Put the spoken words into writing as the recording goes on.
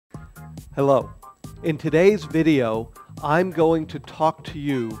Hello. In today's video, I'm going to talk to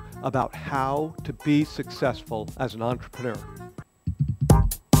you about how to be successful as an entrepreneur.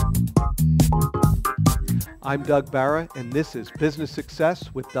 I'm Doug Barra, and this is Business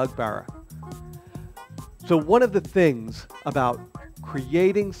Success with Doug Barra. So one of the things about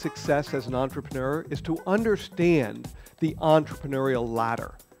creating success as an entrepreneur is to understand the entrepreneurial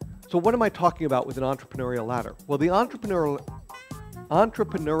ladder. So what am I talking about with an entrepreneurial ladder? Well, the entrepreneurial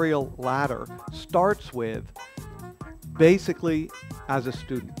ladder starts with basically as a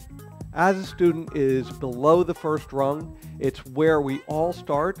student. As a student is below the first rung. It's where we all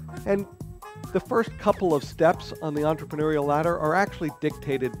start, and the first couple of steps on the entrepreneurial ladder are actually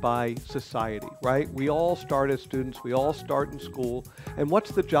dictated by society, right? We all start as students, we all start in school, and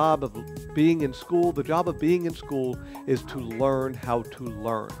what's the job of being in school? The job of being in school is to learn how to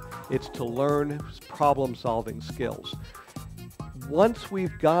learn. It's to learn problem-solving skills. Once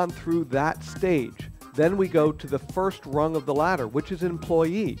we've gone through that stage, then we go to the first rung of the ladder, which is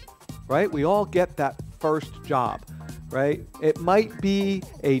employee, right? We all get that first job, right? It might be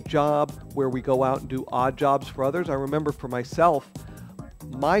a job where we go out and do odd jobs for others. I remember for myself,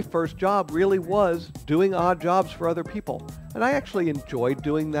 my first job really was doing odd jobs for other people. And I actually enjoyed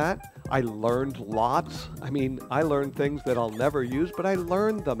doing that. I learned lots. I learned things that I'll never use, but I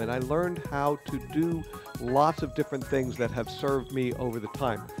learned them, and I learned how to do lots of different things that have served me over the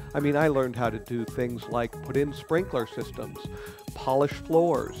time. I learned how to do things like put in sprinkler systems, polish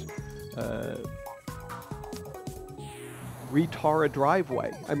floors, retar a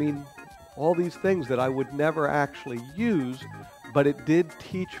driveway. All these things that I would never actually use, but it did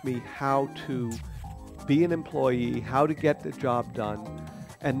teach me how to be an employee, how to get the job done.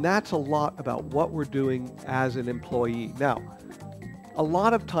 And that's a lot about what we're doing as an employee. Now, a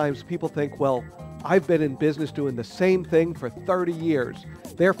lot of times people think, well, I've been in business doing the same thing for 30 years.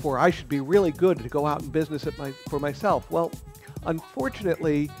 Therefore, I should be really good to go out in business for myself. Well,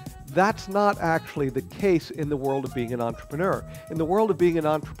 unfortunately, that's not actually the case in the world of being an entrepreneur. In the world of being an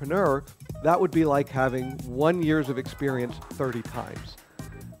entrepreneur, that would be like having 1 year of experience 30 times,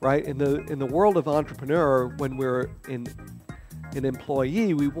 right? In the world of entrepreneur, when we're an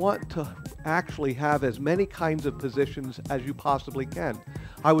employee, we want to actually have as many kinds of positions as you possibly can.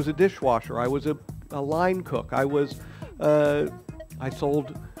 I was a dishwasher. I was a line cook. I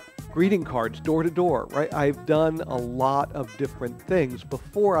sold greeting cards door to door, right? I've done a lot of different things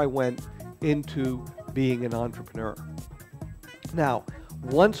before I went into being an entrepreneur. Now,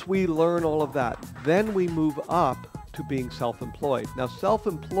 once we learn all of that, then we move up to being self-employed. Now,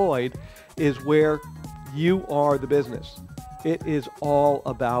 self-employed is where you are the business. It is all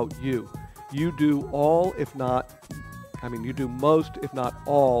about you. You do you do most, if not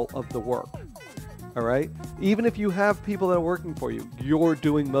all, of the work. All right? Even if you have people that are working for you, you're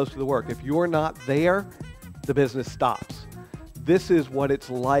doing most of the work. If you're not there, the business stops. This is what it's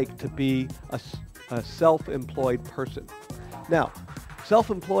like to be a self-employed person. Now,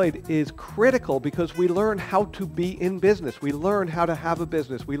 self-employed is critical because we learn how to be in business. We learn how to have a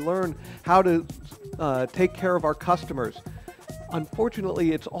business. We learn how to take care of our customers.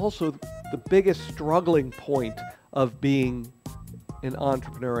 Unfortunately, it's also the biggest struggling point of being an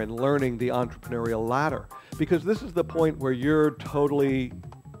entrepreneur and learning the entrepreneurial ladder, because this is the point where you're totally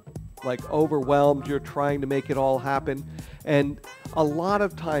overwhelmed. You're trying to make it all happen. And a lot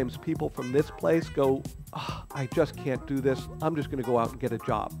of times people from this place go, I just can't do this. I'm just going to go out and get a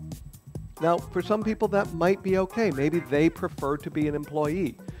job. Now, for some people that might be okay. Maybe they prefer to be an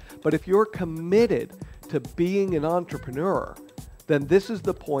employee. But if you're committed to being an entrepreneur, then this is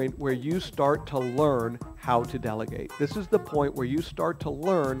the point where you start to learn how to delegate. This is the point where you start to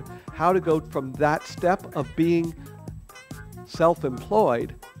learn how to go from that step of being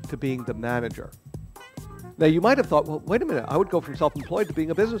self-employed to being the manager. Now, you might have thought, well, wait a minute, I would go from self-employed to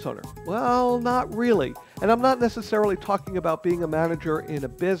being a business owner. Well, not really. And I'm not necessarily talking about being a manager in a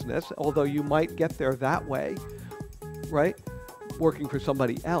business, although you might get there that way, right? Working for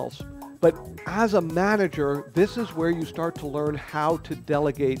somebody else. But as a manager, this is where you start to learn how to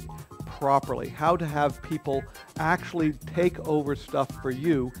delegate properly, how to have people actually take over stuff for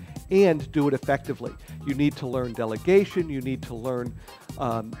you and do it effectively. You need to learn delegation. You need to learn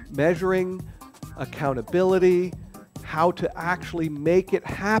measuring, accountability, how to actually make it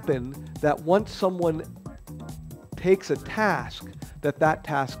happen that once someone takes a task, that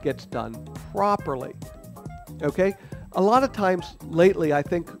task gets done properly. Okay? A lot of times lately, I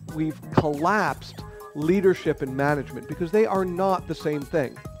think we've collapsed leadership and management because they are not the same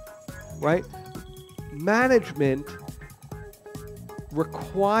thing, right? Management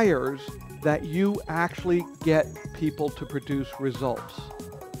requires that you actually get people to produce results.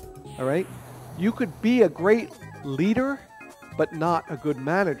 all right? You could be a great leader, but not a good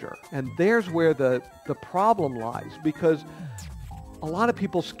manager. And there's where the problem lies, because a lot of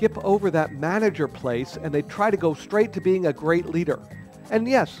people skip over that manager place and they try to go straight to being a great leader. And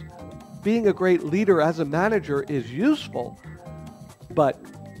yes, being a great leader as a manager is useful, but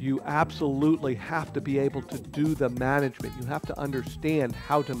you absolutely have to be able to do the management. You have to understand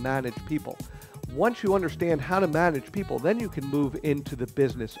how to manage people. Once you understand how to manage people, then you can move into the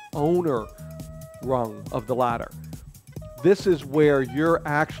business owner rung of the ladder. This is where you're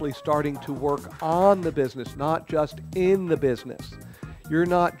actually starting to work on the business, not just in the business. You're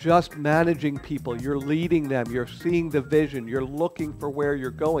not just managing people, you're leading them, you're seeing the vision, you're looking for where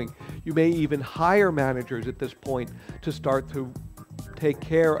you're going. You may even hire managers at this point to start to take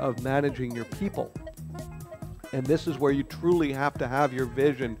care of managing your people. And this is where you truly have to have your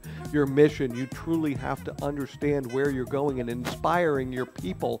vision, your mission. You truly have to understand where you're going and inspiring your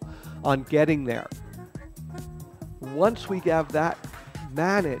people on getting there. Once we have that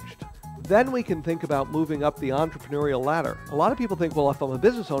managed, then we can think about moving up the entrepreneurial ladder. A lot of people think, well, if I'm a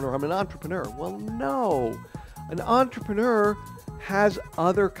business owner, I'm an entrepreneur. Well, no. An entrepreneur has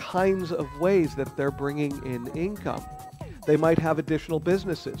other kinds of ways that they're bringing in income. They might have additional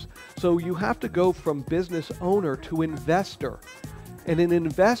businesses. So you have to go from business owner to investor. And an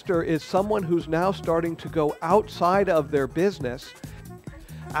investor is someone who's now starting to go outside of their business.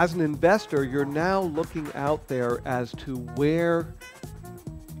 As an investor, you're now looking out there as to where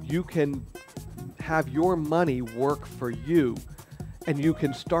you can have your money work for you, and you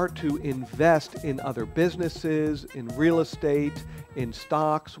can start to invest in other businesses, in real estate, in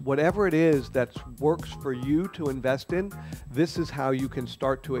stocks, whatever it is that works for you to invest in. This is how you can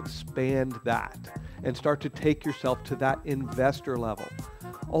start to expand that and start to take yourself to that investor level.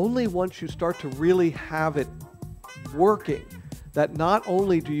 Only once you start to really have it working, that not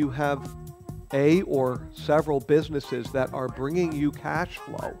only do you have a or several businesses that are bringing you cash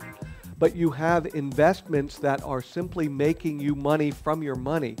flow, but you have investments that are simply making you money from your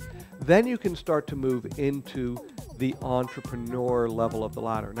money, then you can start to move into the entrepreneur level of the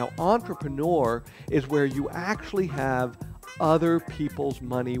ladder. Now, entrepreneur is where you actually have other people's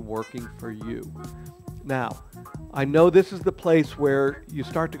money working for you. Now, I know this is the place where you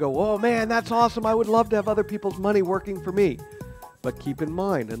start to go, oh man, that's awesome. I would love to have other people's money working for me. But keep in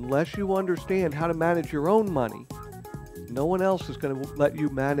mind, unless you understand how to manage your own money, no one else is going to let you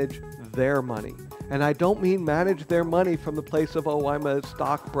manage their money. And I don't mean manage their money from the place of, oh, I'm a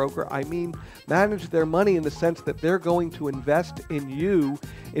stockbroker. I mean manage their money in the sense that they're going to invest in you,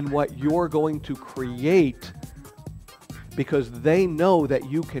 in what you're going to create, because they know that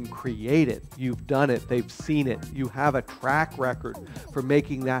you can create it. You've done it. They've seen it. You have a track record for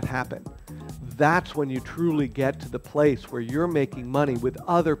making that happen. That's when you truly get to the place where you're making money with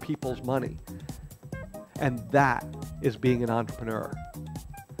other people's money. And that is being an entrepreneur.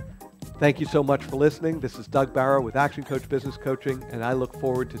 Thank you so much for listening. This is Doug Barra with Action Coach Business Coaching, and I look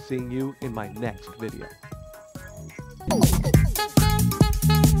forward to seeing you in my next video.